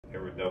they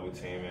were double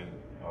teaming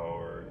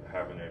or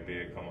having their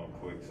big come up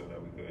quick so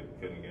that we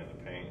couldn't get in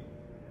the paint.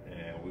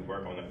 And we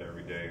work on that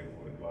every day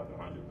with like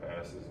 100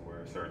 passes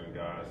where certain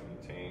guys on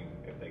the team,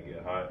 if they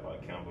get hot,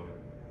 like Kemba,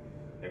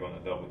 they're going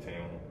to double team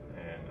him.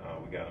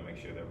 And we got to make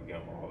sure that we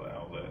get him all the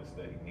outlets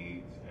that he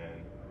needs.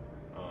 And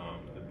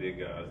the big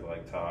guys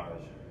like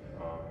Taj,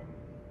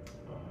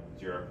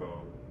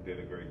 Jericho did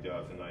a great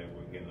job tonight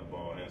with getting the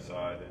ball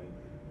inside and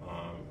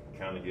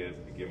kind of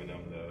giving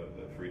them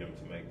the freedom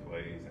to make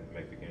plays and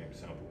make the game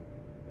simple,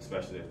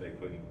 especially if they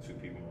put two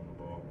people on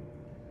the ball.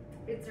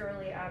 It's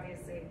early,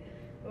 obviously,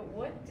 but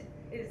what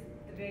is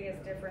the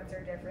biggest difference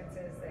or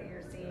differences that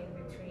you're seeing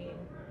between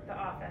the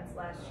offense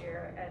last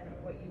year and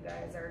what you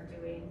guys are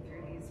doing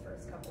through these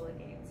first couple of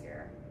games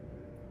here?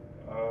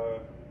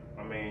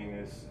 I mean,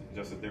 it's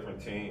just a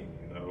different team,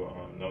 you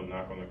know. No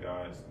knock on the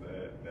guys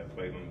that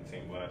played on the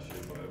team last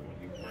year, but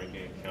when you bring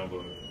in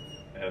Kemba,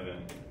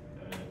 Evan,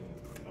 and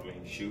I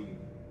mean shooting,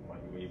 like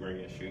when you bring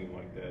in shooting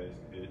like that,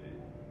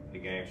 the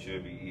game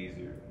should be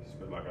easier.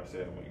 But like I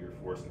said, when you're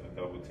forcing a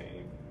double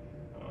team,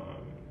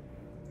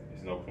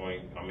 there's no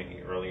point. I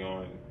mean, early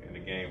on in the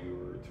game, we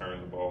were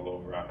turning the ball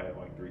over. I had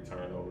like 3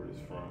 turnovers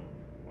from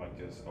like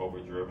just over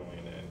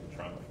dribbling and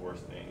trying to force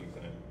things.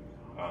 And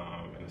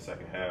in the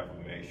second half,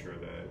 we made sure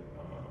that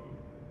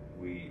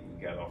we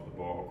got off the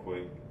ball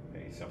quick,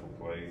 made simple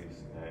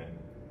plays,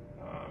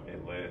 and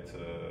it led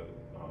to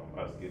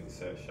us getting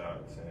set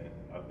shots. And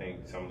I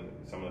think some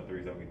of the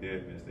threes that we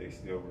did miss, they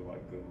still were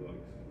like good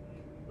looks.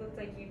 Looked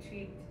like you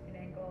tweaked an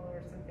ankle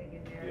or something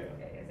in there.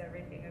 Yeah. Is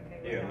everything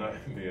okay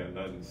with that?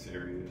 Nothing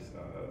serious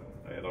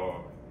at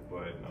all.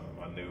 But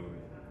I knew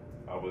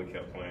if I would have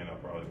kept playing, I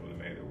probably would have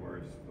made it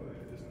worse. But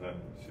it's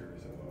nothing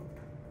serious at all.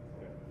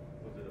 Yeah.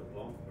 Was it a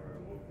bump or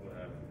what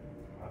happened?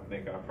 I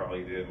think I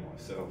probably did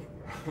myself,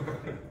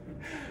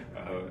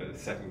 bro. The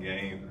second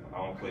game, I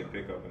don't play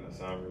pickup in the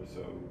summer,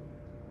 so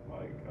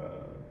like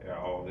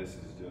all this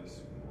is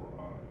just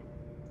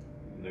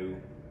new.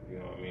 You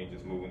know what I mean?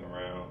 Just moving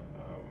around,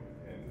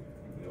 and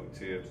you know,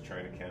 Tibbs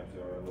training camps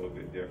are a little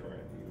bit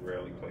different. You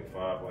rarely play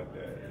 5 like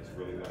that. It's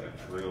really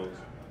like drills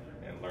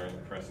and learning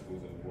the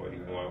principles of what he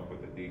wants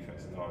with the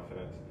defense and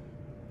offense.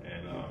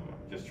 And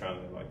just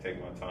trying to like take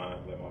my time,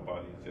 let my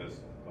body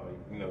just like,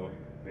 you know,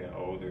 being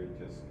older,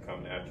 just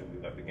come naturally,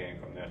 let the game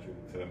come naturally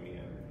to me.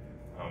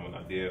 And when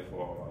I did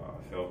fall, I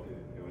felt it.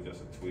 It was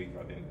just a tweak.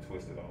 I didn't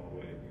twist it all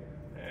the way,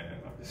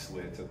 and I just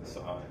slid to the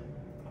side.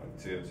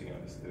 Tibbs, he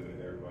understood.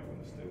 Everybody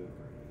understood.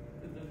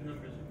 Those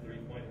numbers of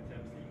 3-point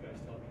attempts that you guys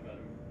talked about,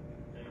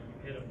 you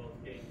hit them both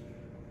games.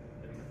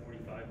 I think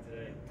 45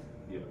 today.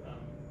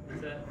 Yeah.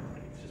 Is that?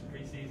 It's just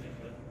preseason,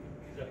 but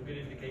is that a good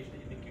indication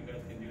that you think you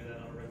guys can do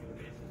that on a regular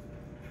basis?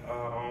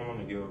 I don't want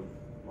to give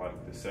like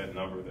the set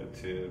number that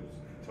Tibbs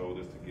told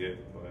us to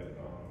get, but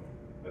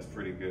that's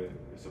pretty good.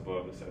 It's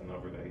above the set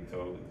number that he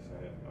told us,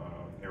 and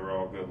they were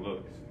all good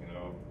looks, you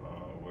know,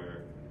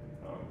 where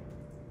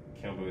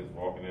Kemba is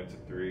walking into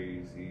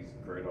threes. He's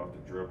great off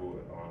the dribble.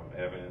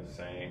 Evan,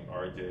 same.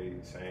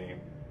 RJ,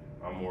 same.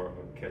 I'm more of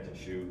a catch and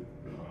shoot,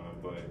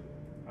 but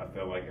I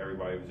felt like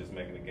everybody was just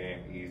making the game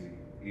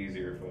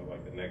easier for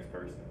like the next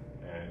person.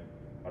 And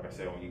like I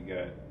said, when you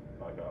got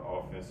like an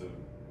offensive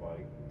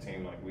like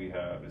team like we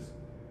have,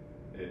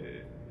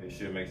 it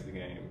should make the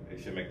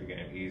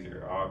game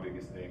easier. Our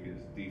biggest thing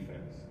is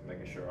defense,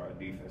 making sure our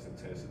defense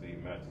intensity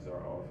matches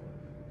our offense.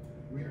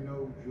 We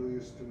know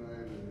Julius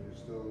tonight, and you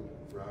still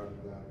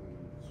routed them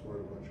and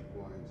scored a bunch of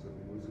points. I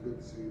mean, was it good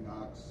to see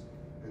Knox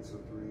hit some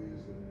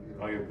threes? And you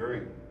know, oh, you're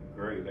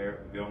great.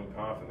 They're building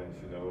confidence.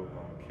 You know,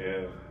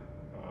 Kev,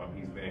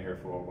 he's been here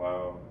for a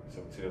while,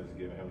 so Tibbs is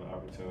giving him the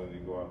opportunity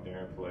to go out there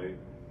and play.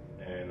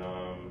 And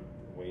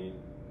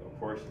of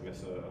course, you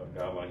miss a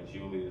guy like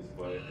Julius,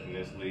 but in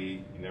this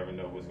league, you never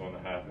know what's going to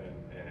happen.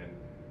 And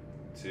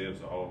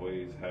Tibbs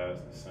always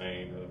has the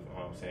saying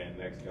of saying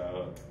next guy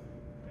up.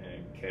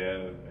 And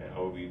Kev and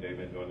Obi, they've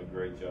been doing a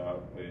great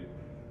job with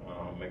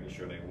making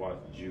sure they watch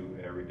Ju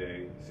every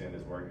day, seeing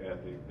his work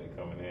ethic. They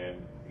coming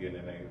in,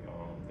 getting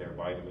their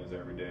vitamins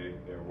every day,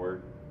 their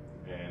work,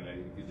 and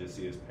you can just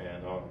see it's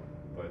paying off.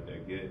 But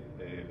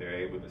they're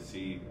able to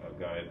see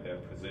a guy at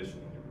that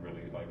position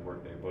really like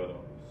work their butt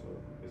off. So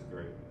it's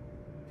great.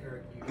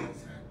 Derrick, you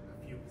guys had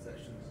a few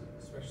possessions,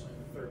 especially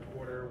in the third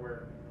quarter,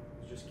 where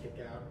it was just kick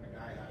out and the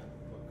guy had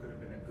what could have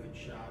been a good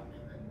shot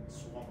and then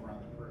swung around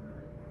the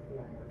perimeter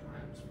 4 more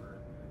times for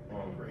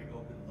a great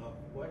open look.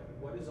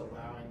 What is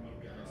allowing you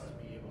guys to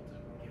be able to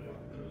give up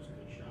those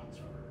good shots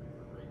for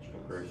great shots?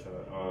 A great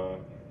shot.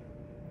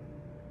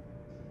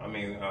 I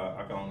mean,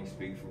 I can only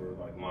speak for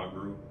like my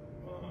group.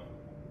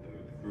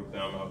 The group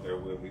that I'm out there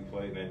with, we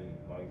played in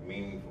like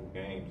meaningful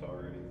games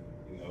already.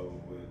 You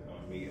know, with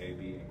me,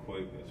 AB, and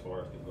Quick as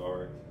far as the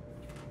guards.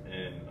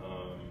 And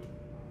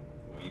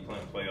when you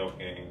playing playoff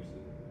games,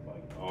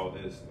 like all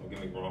this, don't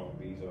get me wrong,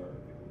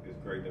 it's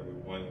great that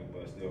we're winning,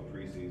 but it's still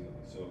preseason.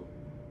 So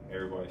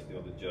everybody's still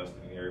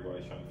adjusting.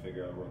 Everybody's trying to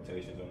figure out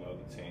rotations on the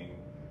other team.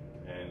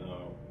 And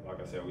like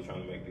I said, we're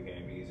trying to make the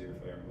game easier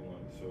for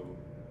everyone. So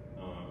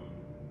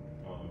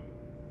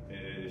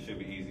it should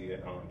be easy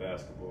at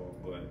basketball,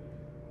 but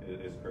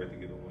it's great to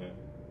get a win.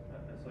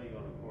 I saw you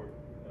on the court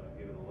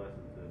giving a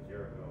lesson to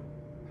Jericho.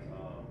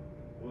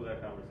 What was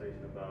that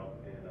conversation about?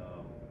 And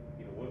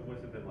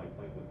what's it been like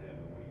playing with him,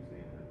 and what are you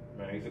seeing?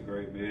 Man, he's a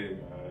great big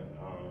man.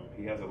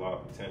 He has a lot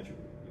of potential.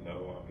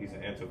 He's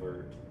an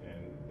introvert,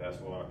 and that's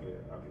what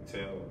I could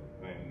tell,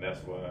 and that's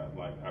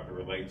why I could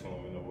relate to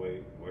him in a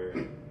way where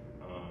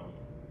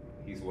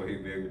he's way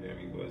bigger than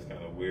me. But it's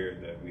kind of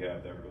weird that we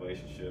have that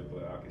relationship,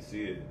 but I could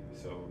see it.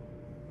 So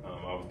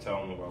I was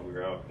telling him while we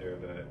were out there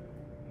that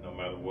no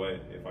matter what,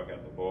 if I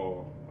got the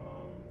ball,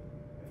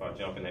 if I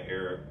jump in the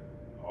air,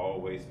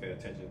 always pay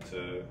attention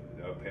to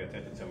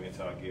me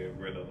until I get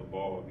rid of the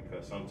ball,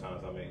 because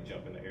sometimes I may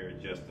jump in the air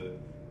just to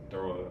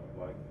throw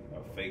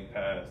a fake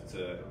pass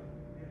to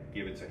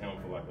give it to him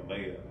for like a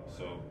layup.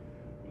 So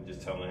I'm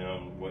just telling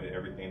him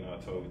everything I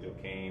told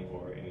Joakim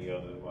or any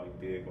other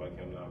big like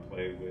him that I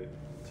played with,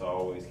 to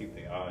always keep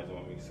their eyes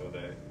on me so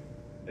that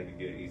they could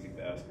get easy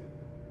basket.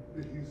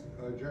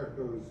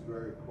 Jericho's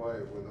very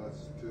quiet with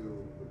us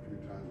too. A few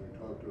times we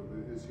talked to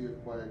him. Is he a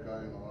quiet guy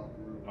in the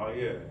locker room? Oh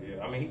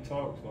yeah. I mean, he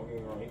talks. Don't get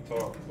me wrong, he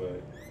talks,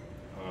 but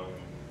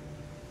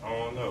I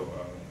don't know.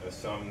 That's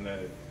something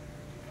that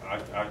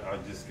I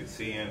just could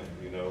see in him,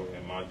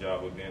 and my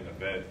job with being a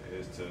vet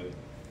is to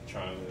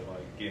trying to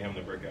get him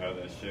to break out of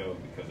that shell,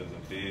 because as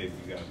a big,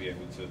 you got to be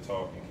able to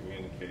talk and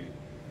communicate,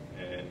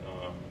 and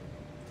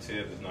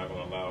Tibbs is not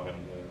going to allow him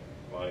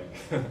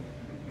to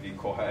be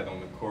quiet on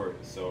the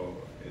court. So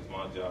it's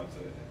my job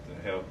to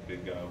help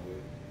big guy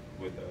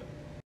with that.